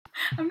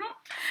I'm not...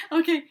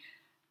 Okay.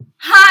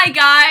 Hi,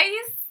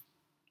 guys.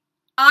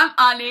 I'm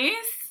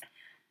Alice.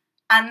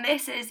 And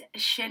this is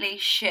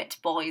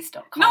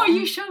ShillyShitBoys.com. No,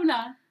 you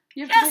Shola.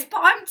 Yes,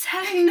 but I'm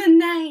telling the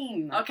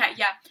name. Okay,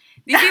 yeah.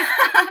 This is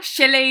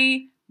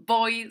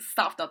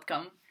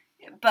ShillyBoysStuff.com.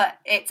 But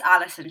it's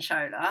Alice and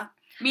Shola.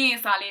 Me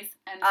is Alice.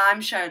 And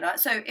I'm Shola.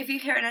 So if you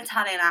hear an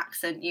Italian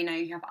accent, you know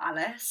you have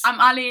Alice. I'm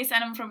Alice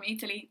and I'm from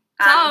Italy.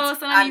 Ciao,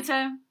 sono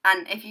Anita.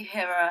 And if you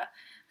hear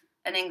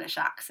an English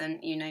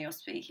accent, you know you're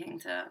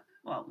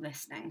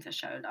listening to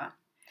Shola.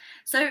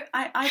 So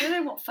I don't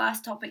know what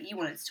first topic you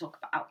wanted to talk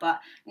about,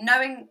 but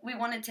knowing we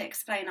wanted to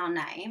explain our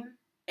name,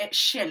 it's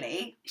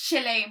Shilly.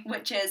 Shilly.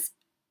 Which is,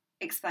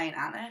 explain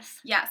Alice.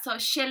 Yeah, so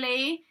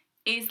Shilly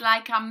is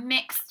like a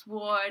mixed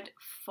word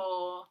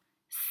for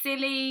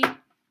silly,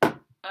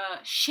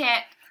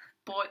 shit,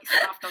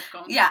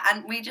 boystuff.com. Yeah,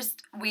 and we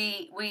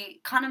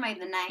kind of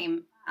made the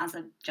name as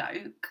a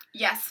joke.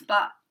 Yes.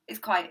 But it's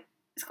got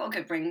a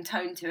good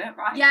ringtone to it,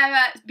 right?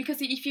 Yeah,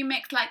 because if you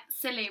mix like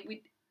silly with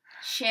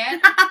shit,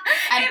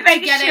 and it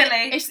makes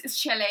Shilly. It's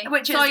Shilly.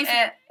 Which so is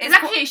it's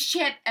actually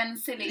shit and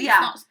silly.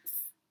 Yeah.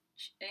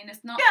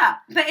 It's not. Yeah,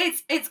 but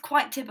it's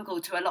quite typical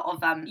to a lot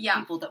of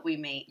people that we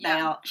meet. They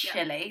are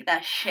shilly.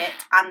 They're shit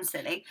and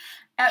silly.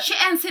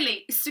 Shit and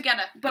silly is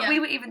together. But we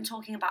were even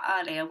talking about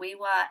earlier. We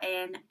were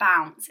in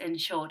Bounce in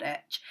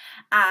Shoreditch,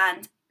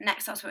 and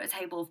next to us were a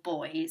table of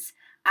boys,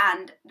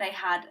 and they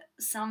had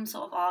some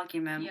sort of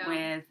argument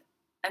with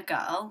a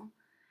girl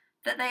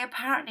that they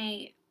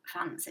apparently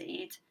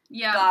fancied.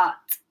 Yeah.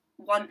 But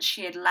once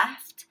she had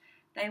left,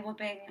 they were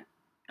being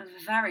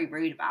very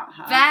rude about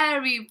her.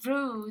 Very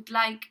rude.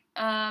 Like,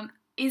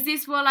 is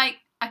this what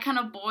like a kind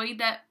of boy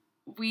that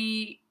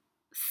we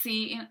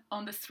see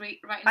on the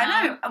street right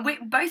now? I know.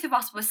 Both of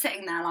us were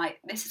sitting there like,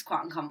 this is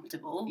quite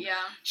uncomfortable.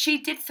 Yeah. She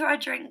did throw a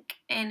drink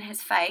in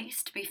his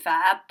face, to be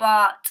fair,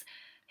 but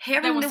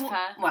hearing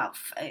fair. Well,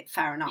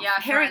 fair enough. Yeah,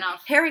 fair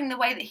enough. Hearing the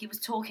way that he was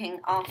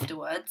talking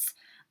afterwards,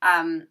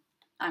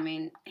 I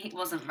mean, he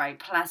wasn't very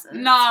pleasant.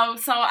 No,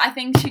 so I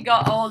think she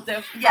got all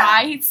the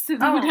rights to do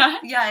that.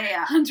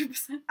 Yeah.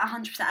 100%.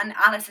 100%. And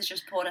Alice has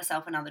just poured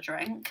herself another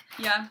drink.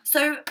 Yeah.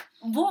 So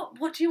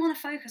what do you want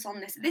to focus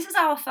on this? This is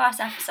our first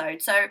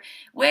episode, so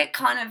we're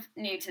kind of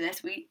new to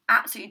this. We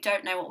absolutely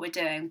don't know what we're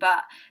doing,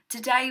 but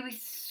today we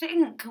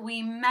think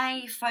we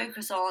may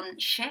focus on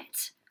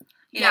shit.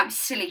 You know,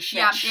 silly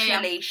shit,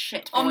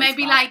 shit. Or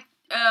maybe like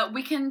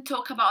we can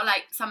talk about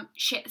like some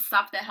shit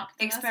stuff that happened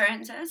to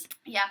experiences. Us.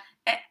 Yeah.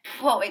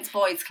 It's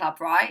Boys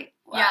Club, right?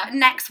 Yeah.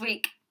 Next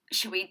week,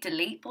 should we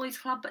delete Boys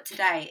Club? But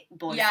today,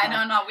 Boys Club.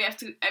 Yeah, no, we have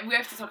to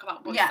talk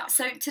about Boys Club. Yeah.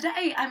 So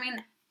today, I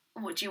mean,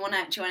 what do you want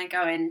to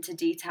go into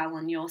detail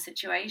on your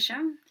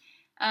situation?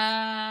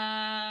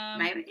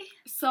 Maybe.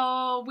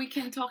 So we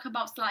can talk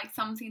about like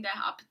something that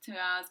happened to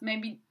us.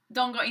 Maybe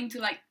don't go into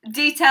like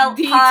details.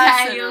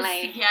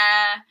 Personally.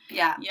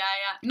 Yeah.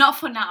 Not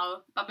for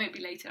now, but maybe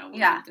later. We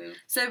will do.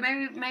 So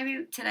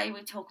maybe today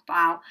we talk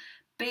about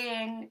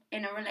being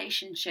in a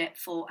relationship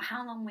for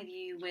how long were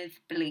you with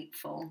Bleep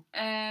for?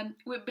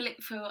 With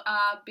Bleep for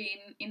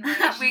been in a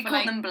relationship. We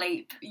call them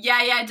Bleep.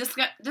 Yeah. Just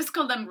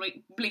call them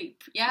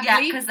Bleep. Yeah,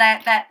 because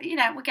they're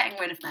we're getting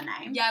rid of their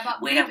name. Yeah,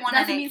 but we don't want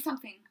doesn't mean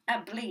something.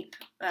 Bleep.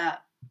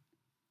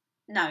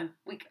 No,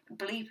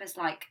 Bleep is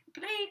like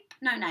Bleep.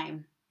 No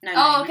name. No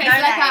name. Okay. No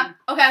so name.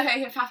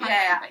 Okay. Fine.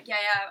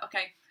 Yeah.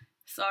 Okay.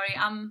 Sorry,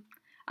 I'm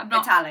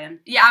not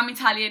Italian. Yeah, I'm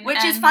Italian.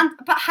 Which is fun.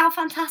 But how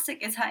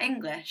fantastic is her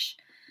English?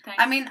 Thanks.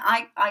 I mean,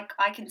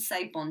 I can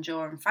say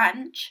bonjour in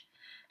French,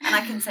 and I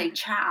can say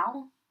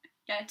ciao.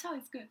 Yeah, ciao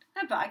is good.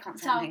 No, but I can't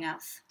say anything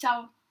else.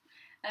 Ciao.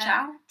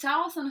 Ciao.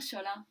 Ciao, sono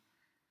Shola.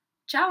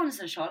 Ciao,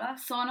 sono Shola.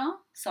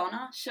 Sono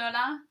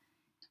Shola.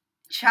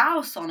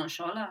 Ciao, sono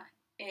Shola.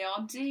 E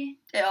oggi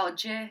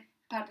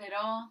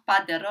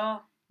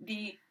parlerò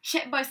di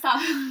shit boy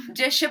stuff.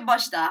 Just shit boy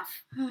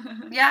stuff.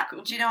 Yeah,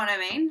 cool. Do you know what I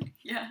mean?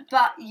 Yeah.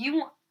 But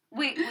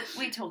we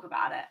talk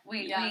about it.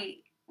 We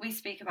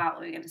speak about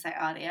what we were going to say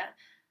earlier.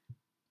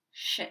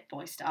 Shit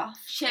boy stuff.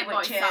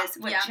 Which is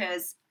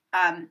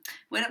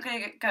we're not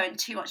going to go into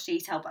too much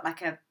detail, but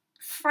like a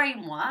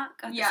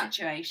framework of the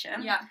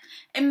situation. Yeah.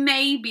 And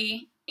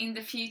maybe in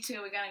the future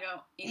we're going to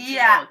go into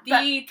more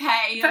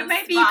details. But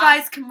maybe you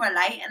guys can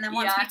relate, and then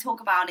once we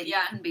talk about it,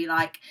 you can be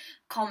like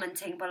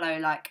commenting below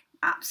like,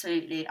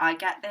 absolutely, I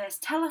get this,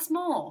 tell us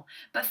more.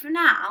 But for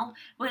now,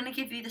 we're going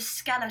to give you the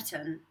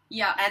skeleton.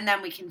 Yeah. And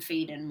then we can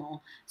feed in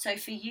more. So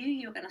for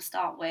you're going to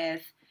start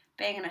with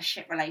being in a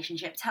shit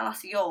relationship. Tell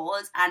us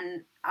yours,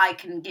 and I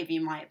can give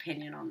you my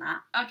opinion on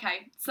that.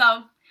 Okay,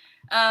 so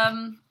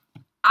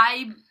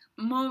I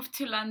moved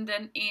to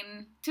London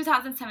in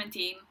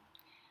 2017.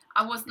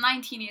 I was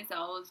 19 years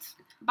old,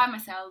 by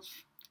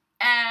myself,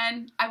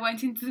 and I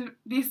went into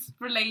this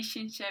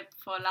relationship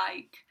for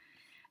like,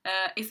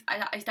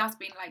 it has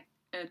been like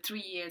 3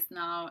 years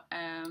now.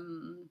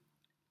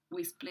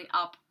 We split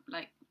up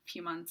like a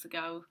few months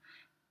ago.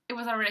 It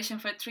was a relation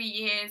for 3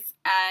 years,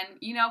 and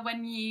you know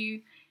when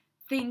you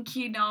think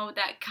you know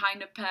that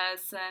kind of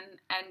person,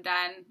 and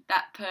then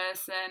that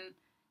person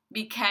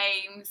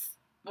becomes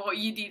what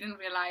you didn't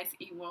realise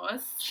it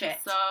was. Shit.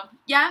 So,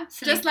 yeah,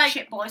 Silly just like...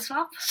 Shit Boys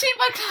Club. Shit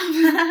Boy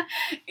Club.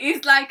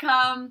 It's like,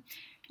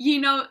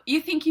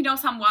 you think you know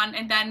someone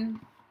and then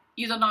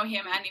you don't know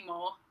him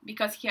anymore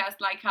because he has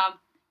like a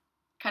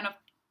kind of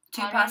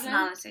two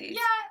personalities. Yeah,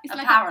 it's a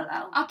like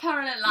parallel. A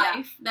parallel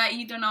life that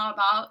you don't know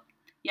about.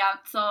 Yeah,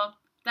 so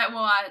that's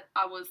what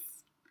I was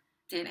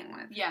dealing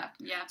with. Yeah.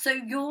 So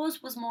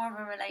yours was more of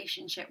a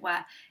relationship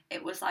where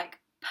it was like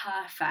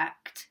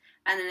perfect,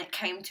 and then it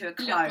came to a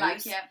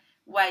close.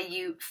 Where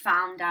you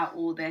found out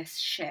all this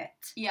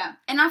shit. Yeah,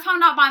 and I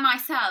found out by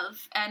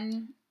myself,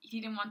 and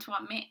he didn't want to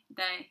admit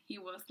that he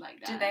was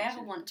like that. Do they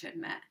ever want to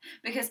admit?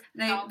 Because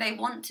they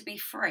want to be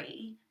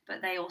free,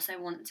 but they also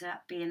want to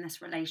be in this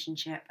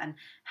relationship and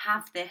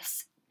have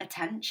this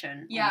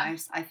attention.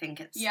 Almost, I think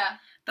it's. Yeah.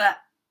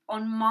 But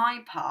on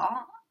my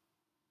part,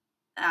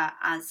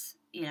 as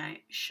you know,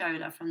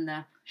 Shola from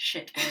the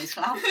Shit Boys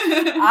Club,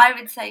 I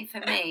would say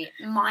for me,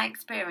 my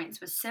experience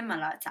was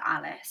similar to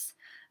Alice,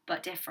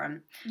 but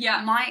different.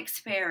 Yeah. My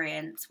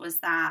experience was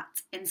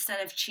that instead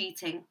of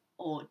cheating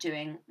or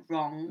doing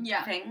wrong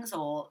things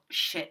or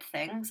shit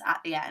things at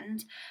the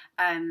end,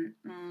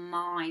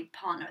 my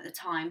partner at the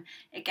time,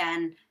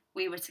 again,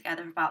 we were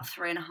together for about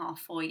 3.5,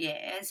 4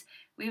 years.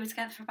 We were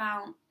together for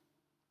about,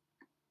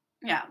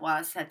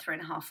 I said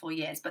 3.5, 4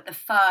 years, but the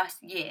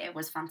first year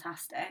was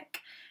fantastic.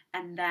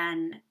 And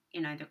then,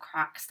 the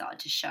cracks started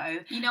to show.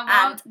 You know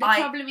what? The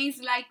problem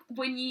is, like,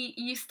 when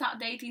you start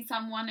dating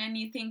someone and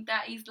you think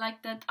that is,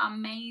 like, that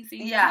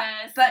amazing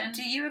person. But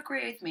do you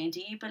agree with me? Do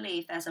you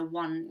believe there's a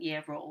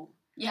 1-year rule?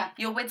 Yeah.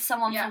 You're with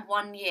someone for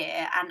 1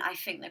 year, and I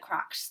think the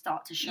cracks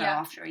start to show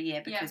after a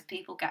year because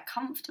people get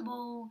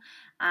comfortable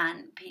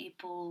and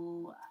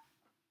people,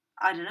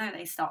 I don't know,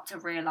 they start to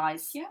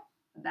realise they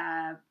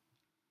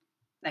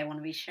want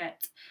to be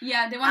shit.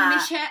 Yeah, they want to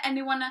be shit, and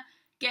they want to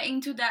get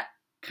into that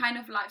kind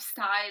of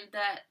lifestyle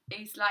that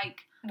is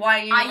like, why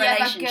are you in a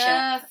relationship? I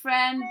have a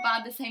girlfriend, but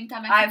at the same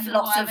time I have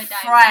lots of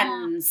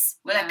friends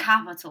with a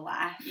capital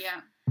F.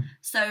 Yeah.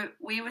 So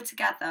we were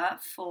together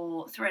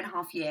for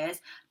 3.5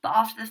 years, but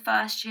after the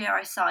first year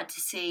I started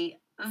to see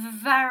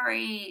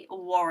very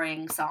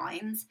worrying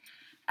signs,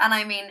 and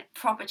I mean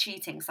proper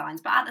cheating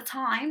signs. But at the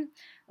time,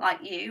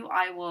 like you,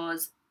 I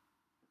was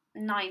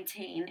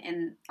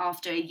 19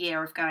 after a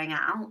year of going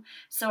out,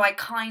 so I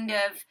kind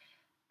of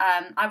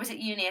I was at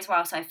uni as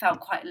well, so I felt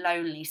quite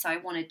lonely, so I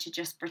wanted to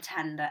just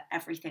pretend that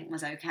everything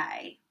was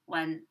okay,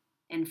 when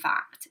in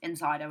fact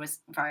inside I was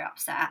very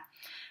upset.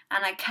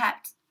 And I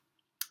kept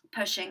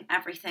pushing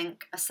everything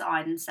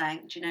aside and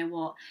saying, do you know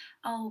what,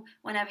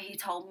 whenever he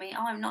told me,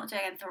 I'm not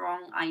doing anything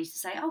wrong, I used to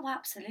say,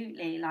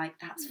 absolutely, like,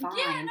 that's fine.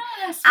 Yeah, no,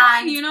 that's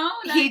fine, and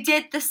he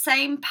did the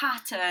same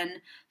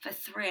pattern for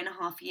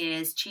 3.5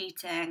 years,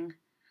 cheating,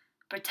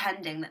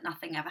 pretending that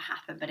nothing ever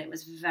happened, but it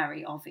was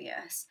very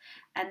obvious.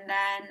 And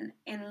then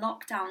in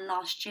lockdown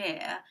last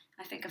year,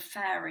 I think a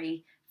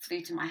fairy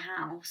flew to my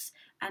house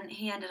and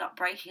he ended up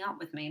breaking up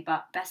with me,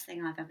 but best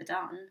thing I've ever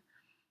done.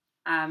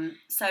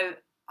 So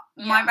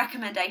my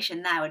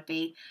recommendation there would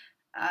be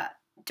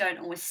don't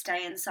always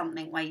stay in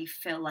something where you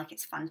feel like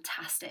it's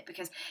fantastic,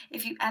 because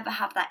if you ever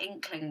have that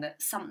inkling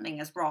that something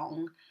is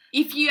wrong,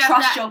 if you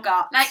trust your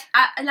gut,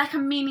 like a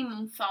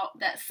minimum thought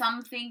that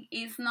something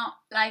is not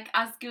like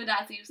as good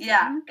as you think.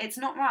 Yeah, it's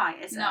not right,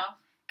 is it? No.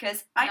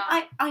 Because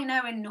I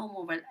know in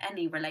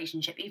any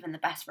relationship, even the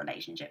best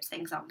relationships,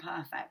 things aren't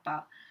perfect,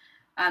 but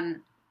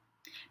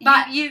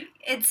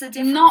it's a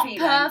different not feeling.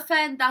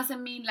 Perfect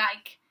doesn't mean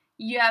like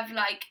you have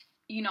like,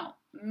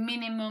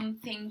 minimum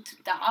thing to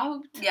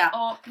doubt. Yeah.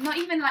 Or not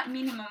even like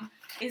minimum.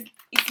 It's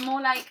more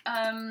like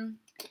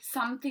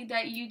something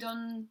that you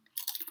don't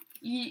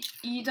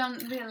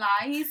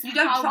realise. You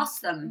don't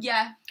trust them.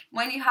 Yeah.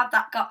 When you have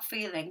that gut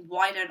feeling,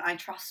 why don't I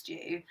trust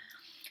you?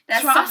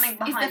 There's Trust something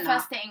behind is the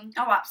first thing.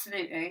 Oh,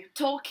 absolutely.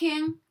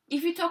 Talking.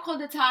 If you talk all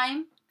the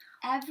time,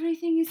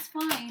 everything is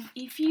fine.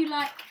 If you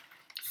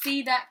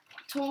see that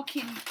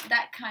talking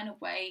that kind of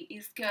way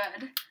is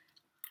good,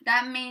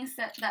 that means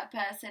that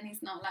person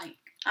is not like...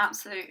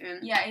 Absolutely.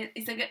 Yeah,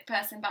 it's a good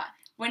person. But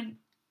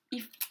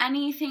if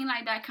anything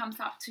like that comes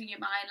up to your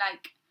mind,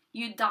 like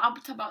you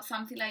doubt about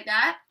something like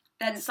that,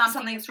 then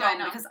something's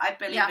wrong, because I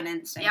believe in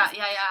instincts. Yeah.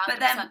 100%. But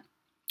then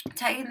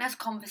taking this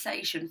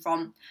conversation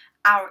from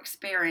our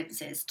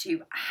experiences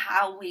to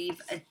how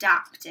we've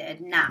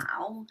adapted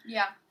now,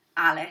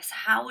 Alice,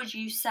 how would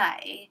you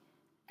say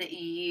that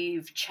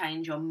you've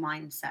changed your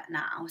mindset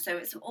now? So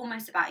it's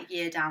almost about a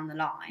year down the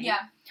line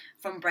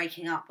from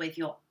breaking up with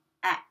your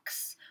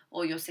ex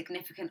or your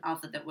significant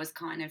other that was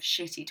kind of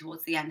shitty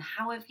towards the end.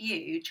 How have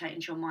you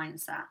changed your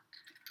mindset?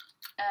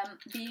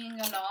 Being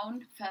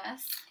alone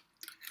first,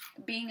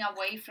 being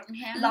away from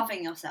him,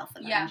 loving yourself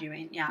alone. Do you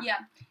mean? Yeah,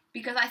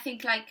 because I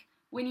think like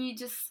when you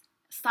just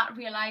start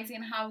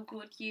realizing how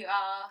good you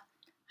are,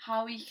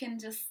 how you can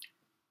just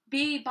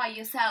be by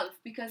yourself,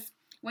 because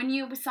when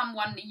you're with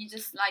someone, you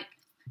just like,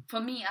 for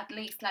me at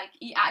least, like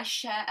I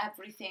share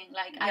everything,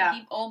 like I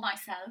give all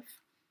myself.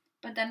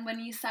 But then when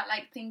you start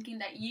like thinking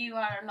that you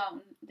are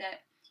alone,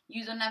 that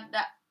you don't have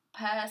that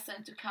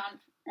person to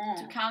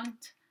to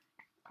count.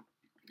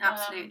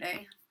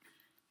 Absolutely.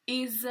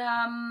 Is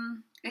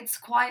it's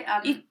quite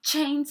it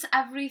changed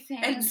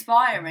everything.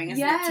 Inspiring,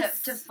 isn't it?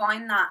 To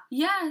find that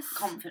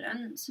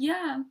confidence.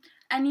 Yeah.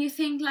 And you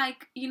think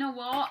like, you know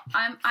what?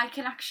 I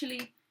can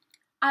actually.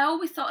 I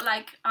always thought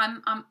like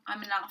I'm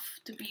enough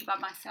to be by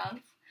myself,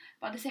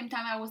 but at the same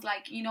time I was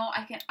like, you know,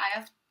 I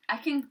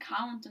can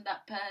count on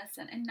that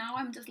person, and now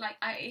I'm just like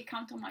I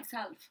count on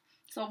myself.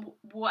 So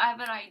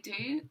whatever I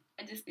do,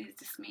 it's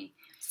just me.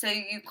 So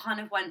you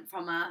kind of went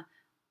from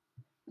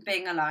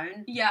being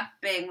alone,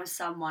 being with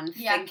someone,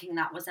 thinking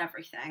that was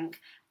everything,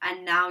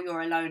 and now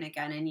you're alone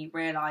again, and you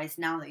realise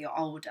now that you're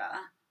older,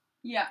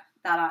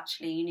 that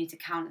actually you need to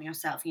count on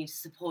yourself, you need to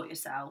support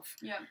yourself,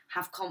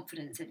 have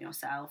confidence in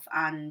yourself,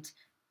 and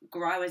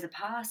grow as a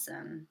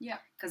person.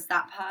 Because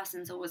that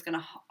person's always going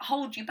to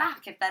hold you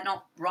back if they're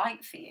not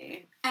right for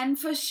you. And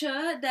for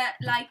sure that,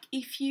 like,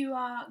 if you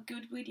are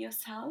good with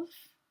yourself,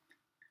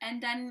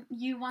 and then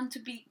you want to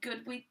be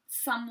good with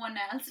someone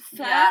else,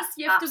 first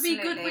you have to be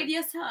good with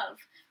yourself.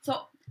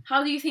 So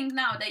how do you think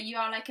now that you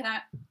are like in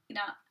a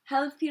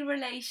healthy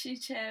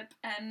relationship?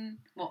 And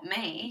what,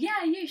 me?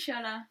 Yeah, you,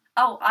 Shola.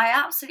 Oh, I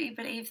absolutely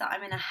believe that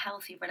I'm in a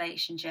healthy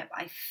relationship.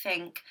 I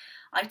think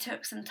I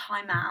took some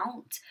time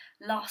out.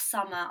 Last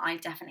summer, I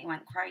definitely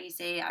went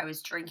crazy. I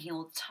was drinking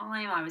all the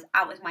time. I was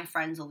out with my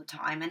friends all the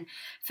time. And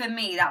for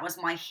me, that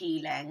was my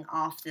healing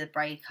after the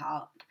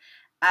breakup.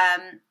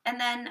 And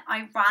then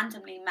I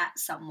randomly met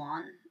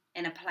someone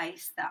in a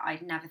place that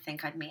I'd never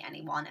think I'd meet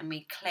anyone. And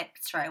we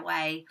clicked straight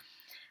away.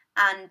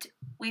 And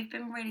we've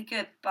been really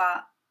good.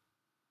 But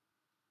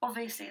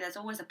obviously, there's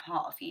always a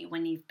part of you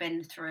when you've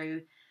been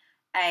through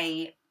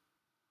a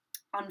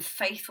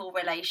unfaithful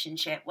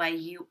relationship where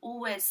you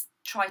always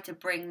try to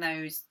bring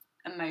those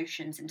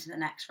emotions into the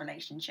next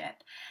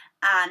relationship,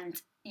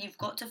 and you've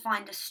got to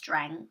find a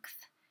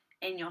strength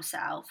in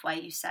yourself where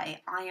you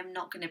say, I am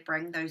not going to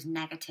bring those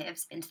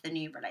negatives into the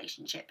new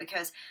relationship,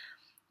 because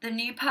the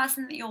new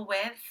person that you're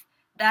with,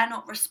 they're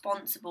not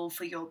responsible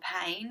for your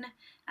pain,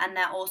 and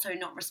they're also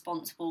not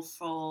responsible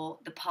for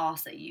the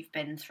past that you've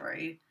been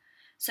through.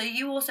 So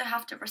you also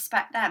have to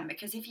respect them,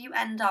 because if you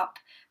end up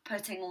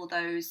putting all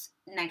those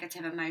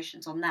negative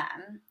emotions on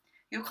them,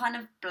 you're kind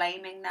of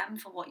blaming them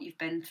for what you've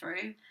been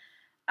through.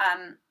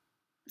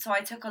 So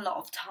I took a lot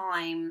of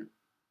time,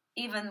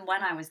 even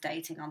when I was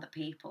dating other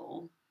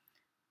people,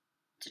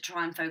 to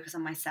try and focus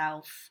on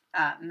myself,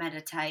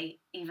 meditate,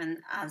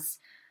 even as,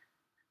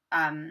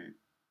 I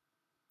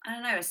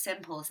don't know, as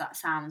simple as that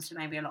sounds to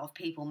maybe a lot of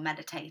people,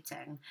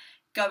 meditating,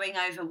 going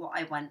over what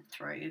I went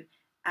through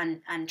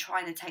and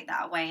trying to take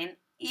that away. And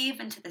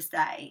even to this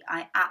day,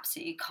 I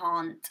absolutely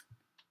can't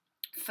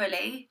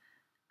fully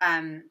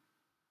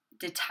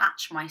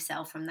detach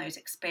myself from those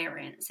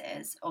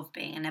experiences of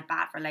being in a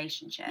bad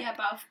relationship. Yeah,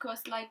 but of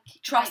course, like...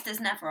 Trust is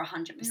never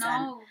 100%.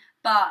 No.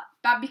 But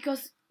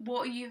because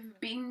what you've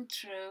been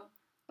through,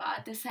 but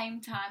at the same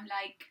time,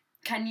 like...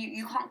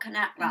 You can't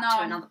connect that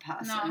to another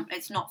person. No.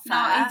 It's not fair.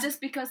 No, it's just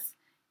because...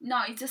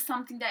 No, it's just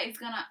something that is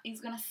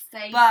gonna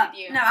stay with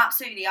you. No,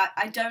 absolutely.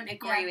 I don't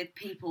agree with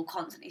people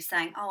constantly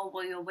saying, oh,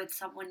 well, you're with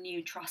someone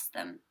new, trust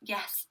them.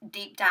 Yes,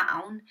 deep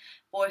down,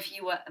 or if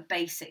you were a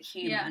basic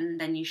human,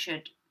 then you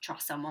should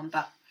trust someone.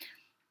 But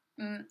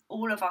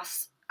all of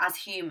us as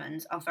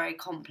humans are very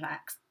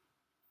complex.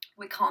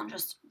 We can't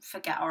just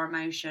forget our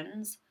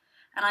emotions.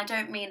 And I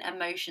don't mean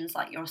emotions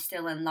like you're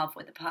still in love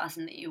with the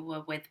person that you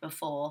were with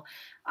before.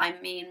 I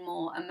mean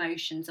more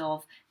emotions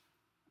of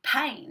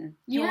pain.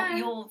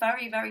 You're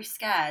very, very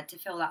scared to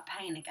feel that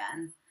pain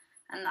again,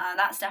 and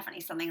that's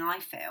definitely something I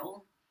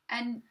feel.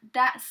 And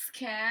that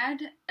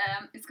scared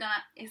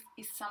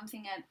is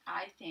something that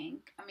I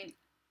think, I mean,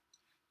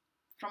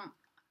 from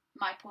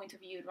my point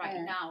of view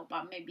right now,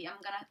 but maybe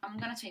I'm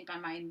gonna change my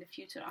mind in the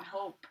future, I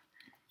hope.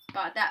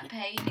 But that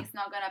pain is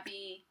not gonna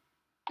be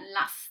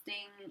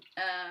lasting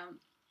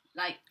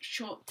like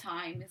short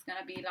time. It's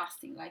gonna be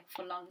lasting like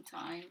for a long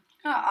time.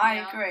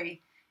 I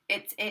agree.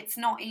 It's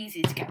not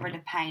easy to get rid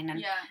of pain,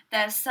 and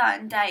there's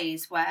certain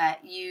days where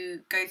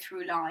you go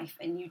through life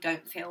and you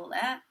don't feel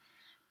it,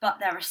 but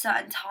there are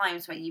certain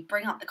times where you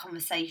bring up the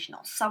conversation, or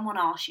someone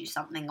asks you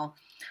something, or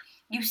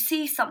you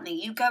see something,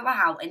 you go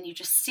out and you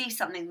just see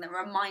something that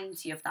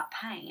reminds you of that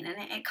pain, and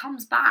it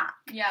comes back.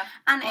 Yeah,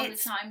 and all the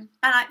time.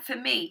 And for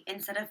me,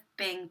 instead of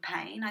being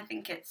pain, I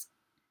think it's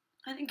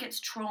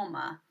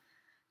trauma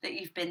that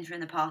you've been through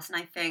in the past,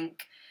 and I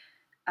think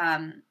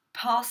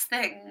past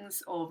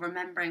things or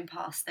remembering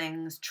past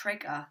things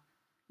trigger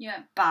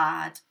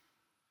bad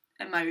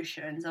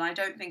emotions, and I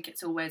don't think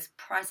it's always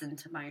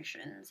present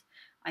emotions.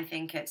 I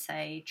think it's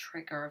a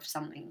trigger of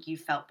something you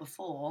felt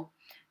before,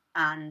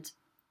 and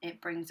it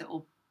brings it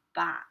all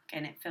back,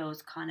 and it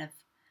feels kind of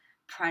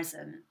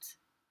present,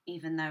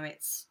 even though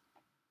it's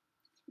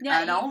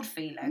an old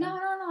feeling. No,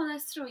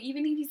 that's true.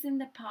 Even if it's in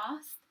the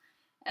past,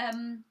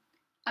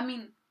 I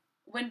mean,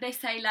 when they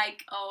say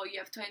like, oh, you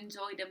have to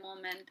enjoy the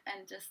moment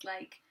and just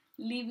like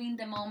living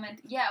the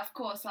moment, yeah, of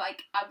course,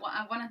 like I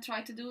want to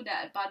try to do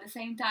that, but at the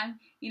same time,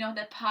 you know,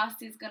 the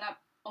past is gonna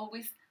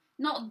always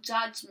not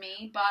judge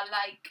me, but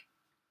like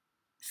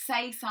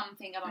say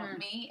something about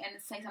me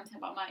and say something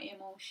about my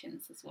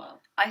emotions as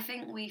well. I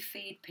think we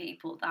feed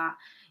people that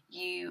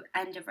you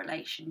end a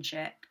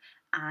relationship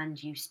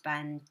and you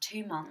spend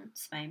 2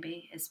 months,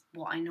 maybe, is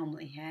what I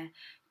normally hear,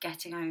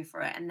 getting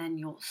over it, and then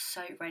you're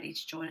so ready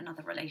to join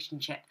another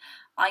relationship.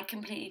 I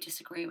completely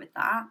disagree with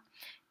that.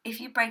 If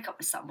you break up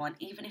with someone,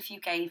 even if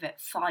you gave it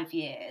 5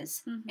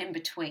 years in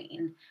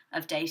between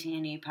of dating a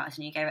new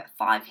person, you gave it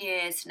 5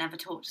 years to never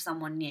talk to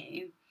someone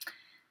new,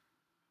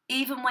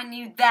 even when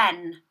you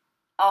then,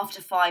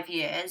 after 5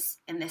 years,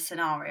 in this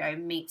scenario,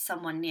 meet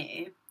someone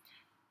new,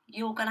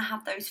 you're going to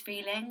have those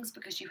feelings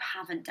because you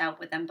haven't dealt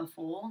with them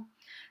before.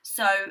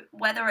 So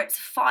whether it's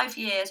 5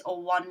 years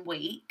or 1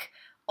 week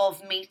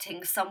of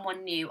meeting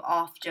someone new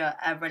after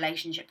a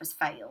relationship has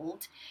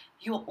failed,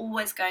 you're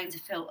always going to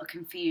feel a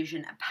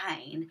confusion, a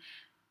pain,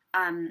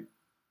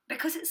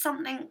 because it's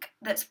something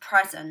that's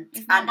present,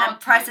 and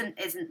present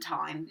isn't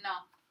time. No,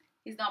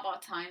 it's not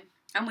about time.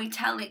 And we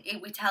tell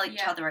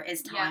each other it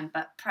is time,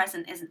 but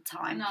present isn't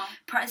time. No.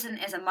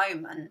 Present is a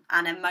moment,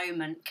 and a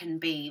moment can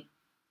be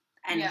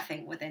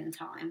anything within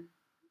time.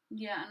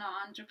 Yeah, no,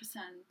 100%.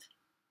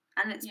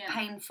 And it's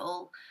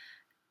painful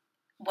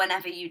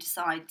whenever you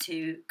decide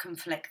to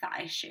conflict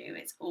that issue.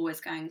 It's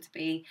always going to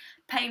be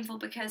painful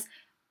because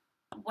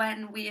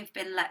when we have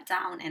been let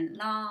down in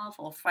love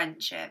or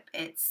friendship,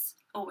 it's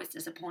always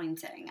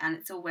disappointing, and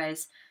it's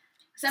always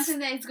something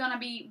that is gonna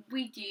be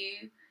with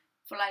you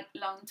for like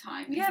long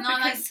time. Yeah, it's not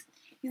because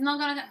like it's not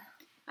gonna.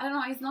 I don't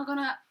know. It's not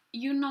gonna.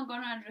 You're not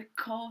gonna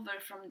recover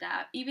from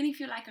that, even if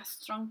you're like a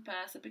strong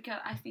person. Because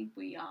I think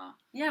we are.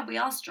 Yeah, we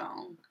are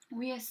strong.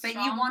 We are strong.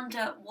 But you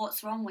wonder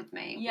what's wrong with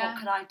me. Yeah. What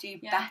could I do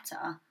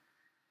better?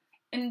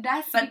 And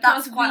that's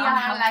because we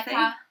are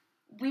like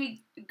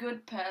we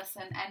good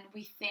person, and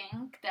we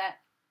think that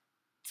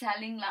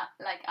telling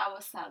like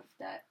ourselves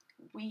that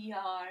we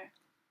are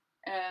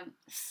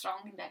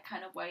strong in that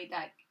kind of way.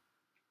 That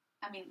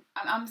I mean,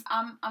 I'm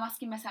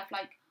asking myself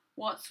like,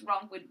 what's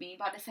wrong with me?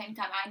 But at the same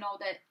time, I know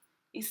that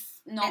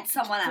it's not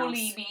someone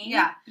fully else. Me.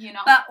 Yeah, you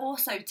know. But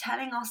also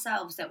telling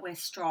ourselves that we're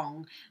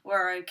strong,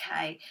 we're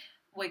okay,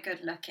 we're good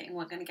looking,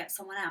 we're going to get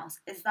someone else.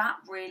 Is that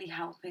really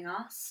helping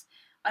us?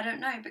 I don't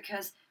know,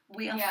 because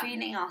we are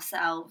feeding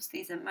ourselves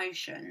these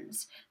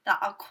emotions that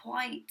are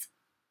quite,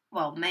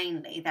 well,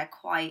 mainly they're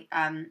quite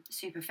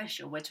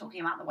superficial. We're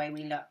talking about the way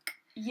we look.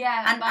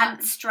 Yeah.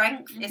 And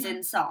strength is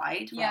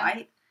inside,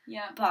 right?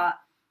 Yeah. But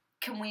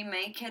can we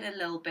make it a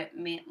little bit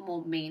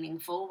more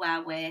meaningful,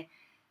 where we're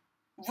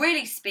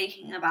really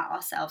speaking about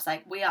ourselves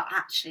like we are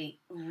actually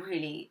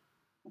really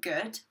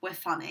good, we're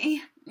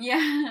funny,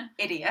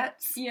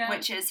 idiots,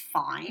 which is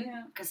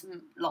fine, because a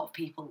lot of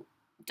people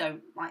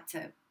don't like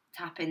to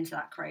tap into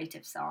that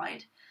creative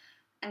side,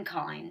 and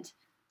kind.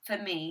 For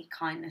me,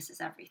 kindness is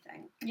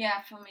everything.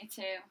 Yeah, for me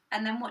too.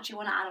 And then what do you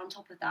want to add on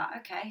top of that?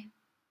 Okay,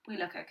 we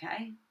look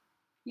okay.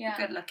 Yeah.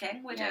 We're good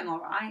looking. We're doing all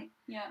right.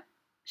 Yeah.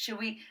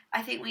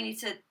 I think we need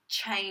to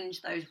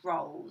change those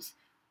roles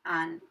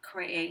and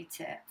create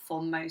it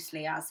for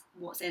mostly as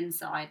what's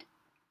inside,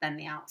 then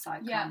the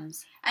outside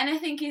comes. And I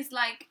think it's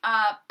like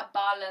a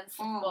balance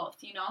of both,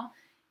 you know?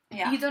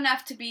 Yeah. You don't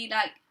have to be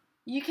like,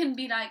 you can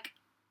be like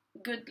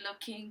good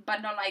looking,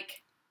 but not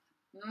like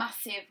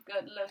massive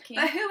good looking.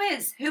 But who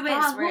is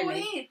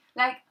really? Who is?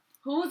 Like,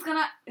 who's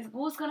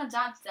gonna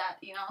judge that,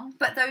 you know?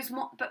 But those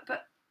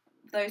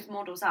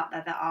models out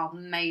there that are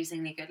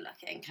amazingly good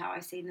looking, how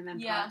I've seen them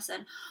in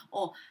person,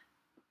 or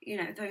you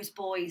know, those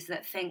boys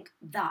that think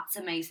that's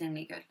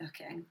amazingly good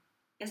looking.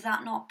 Is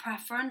that not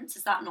preference?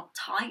 Is that not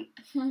type?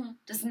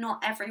 Does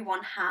not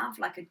everyone have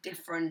like a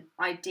different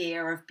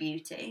idea of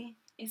beauty?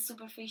 It's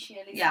superficial.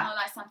 It's not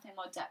like something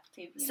more depth.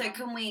 So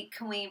can we,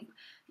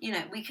 you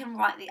know, we can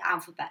write the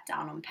alphabet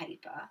down on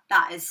paper.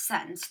 That is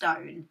set in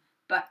stone.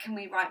 But can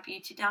we write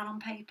beauty down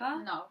on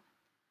paper? No.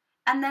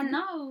 And then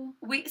no.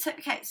 We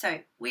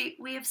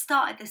have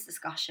started this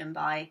discussion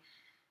by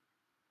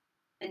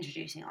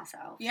introducing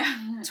ourselves.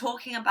 Yeah.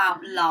 Talking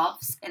about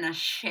loves in a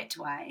shit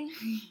way,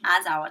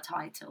 as our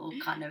title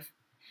kind of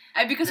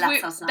because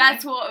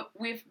that's what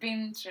we've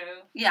been through.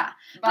 Yeah.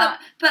 But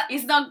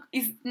it's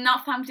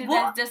not something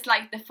that just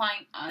like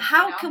define us.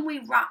 How can we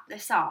wrap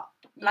this up?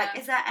 Like,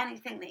 is there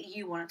anything that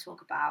you want to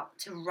talk about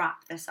to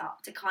wrap this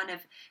up, to kind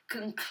of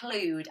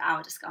conclude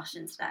our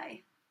discussion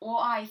today?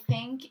 What I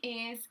think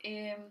is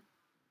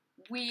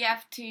we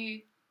have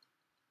to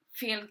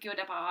feel good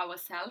about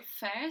ourselves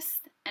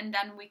first, and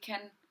then we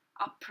can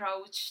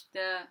approach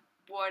the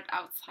world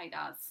outside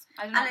us.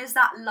 I don't know. And is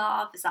that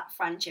love? Is that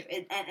friendship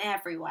in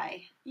every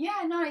way?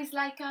 Yeah, no, it's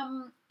like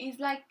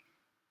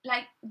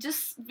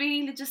just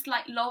really just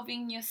like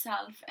loving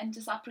yourself and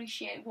just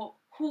appreciate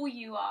who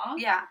you are.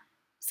 Yeah.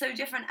 So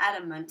different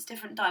elements,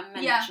 different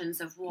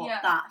dimensions of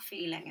what that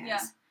feeling is.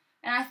 Yeah.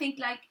 And I think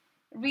like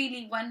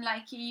really when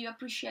like you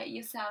appreciate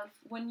yourself,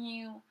 when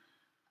you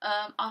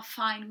are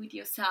fine with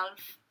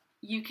yourself,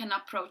 you can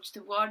approach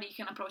the world, you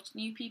can approach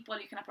new people,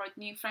 you can approach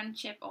new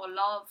friendship or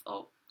love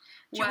or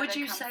whatever. Would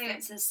you say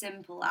it's as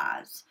simple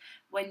as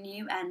when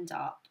you end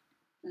up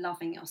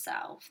loving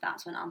yourself,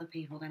 that's when other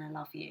people are going to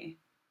love you?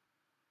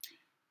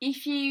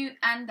 if you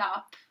end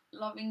up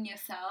loving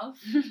yourself,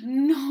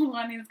 no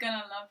one is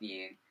gonna love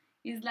you.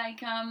 It's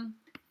like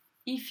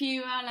if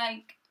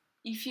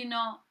you're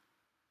not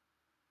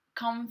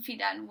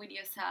confident with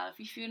yourself,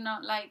 if you're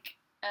not like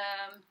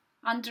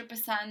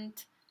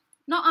 100%,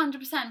 not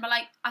 100%, but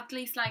like at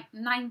least like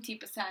 90%.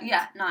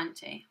 Yeah,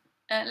 90.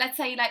 Let's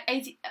say like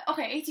 80.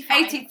 Okay,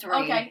 85. 83.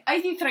 Okay,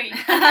 83.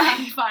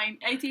 Okay, fine.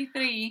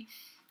 83.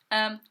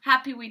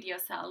 Happy with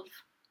yourself.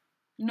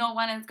 No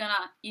one is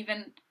gonna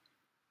even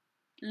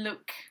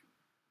look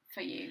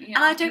for you. You know?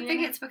 And I don't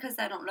think it's because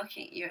they're not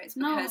looking at you. It's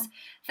because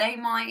they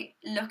might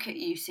look at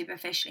you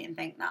superficially and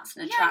think that's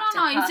an attractive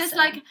person. It's just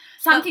like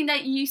something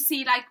that you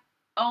see like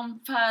on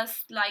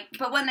first, like.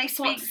 But when they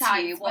speak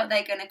to you, what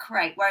they're going to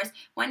create. Whereas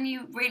when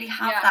you really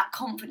have that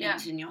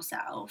confidence in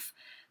yourself,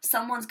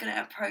 someone's going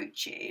to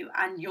approach you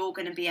and you're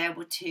going to be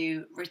able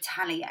to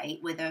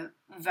retaliate with a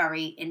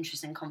very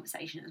interesting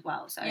conversation as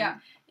well. So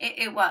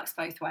it works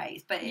both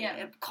ways. But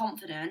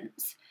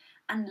confidence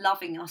and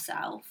loving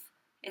yourself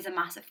is a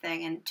massive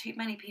thing, and too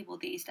many people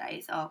these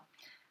days are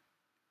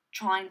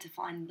trying to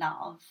find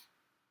love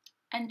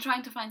and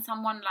trying to find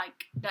someone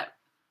like that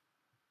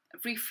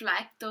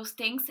reflect those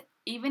things,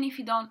 even if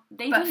you don't.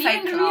 They don't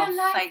even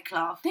realize. Fake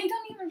love. They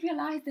don't even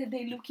realize that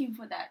they're looking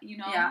for that. You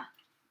know. Yeah.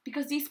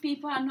 Because these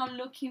people are not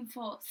looking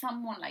for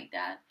someone like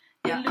that.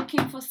 They're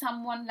looking for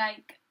someone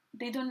like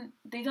they don't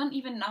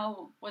even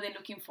know what they're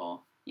looking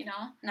for. You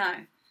know. No.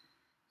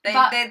 They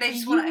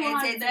just want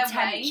it's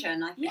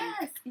attention, I think.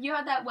 Yes, you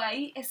are that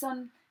way. It's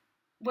on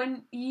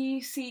when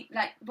you see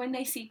when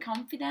they see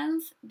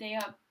confidence, they're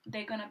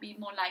gonna be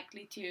more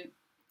likely to,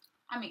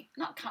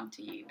 not come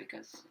to you,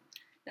 because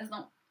that's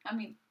not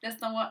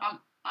what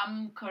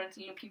I'm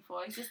currently looking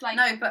for. It's just like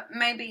no, but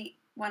maybe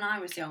when I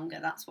was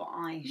younger, that's what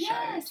I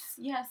showed.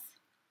 Yes,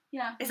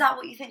 yeah. Is that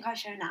what you think I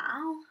show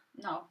now?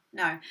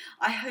 No.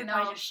 I hope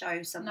I just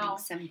show something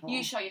simple.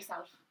 You show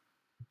yourself.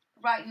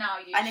 Right now,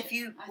 if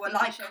you were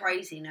like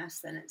craziness,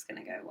 then it's going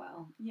to go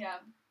well. Yeah.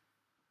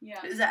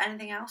 Is there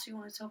anything else you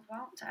want to talk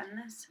about to end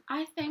this?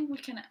 I think we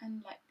can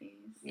end like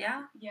this.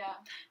 Yeah? Yeah.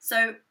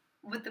 So,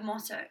 with the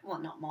motto, well,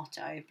 not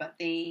motto, but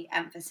the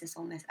emphasis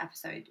on this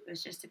episode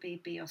was just to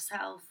be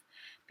yourself,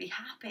 be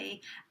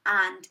happy,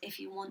 and if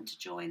you want to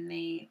join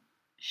the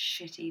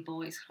Shitty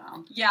Boys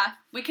Club. Yeah,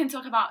 we can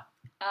talk about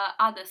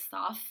other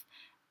stuff,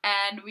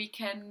 and we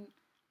can...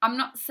 I'm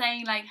not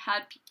saying like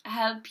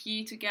help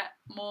you to get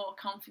more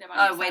confident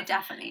about yourself. We're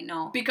definitely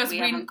not, because we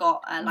haven't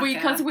got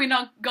we're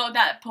not got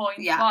that point.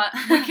 Yeah. But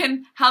we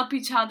can help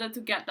each other to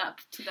get that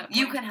to that point.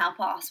 You can help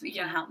us, we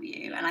can help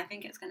you, and I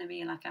think it's going to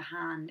be like a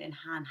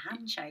hand-in-hand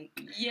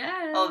handshake.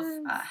 Yes. Of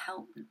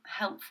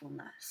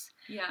helpfulness.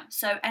 Yeah.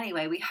 So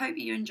anyway, we hope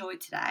you enjoyed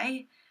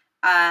today.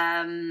 I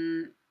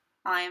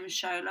am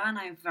Shola, and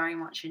I very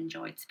much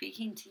enjoyed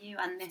speaking to you.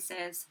 And this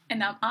is...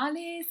 And I'm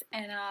Alice,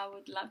 and I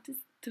would love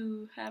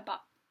to hear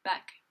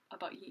back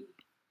about you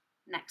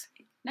next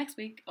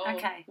week or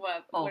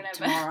whenever.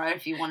 Tomorrow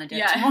if you want to do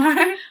it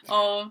tomorrow,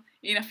 or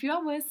in a few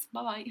hours.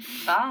 Bye.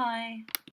 Bye.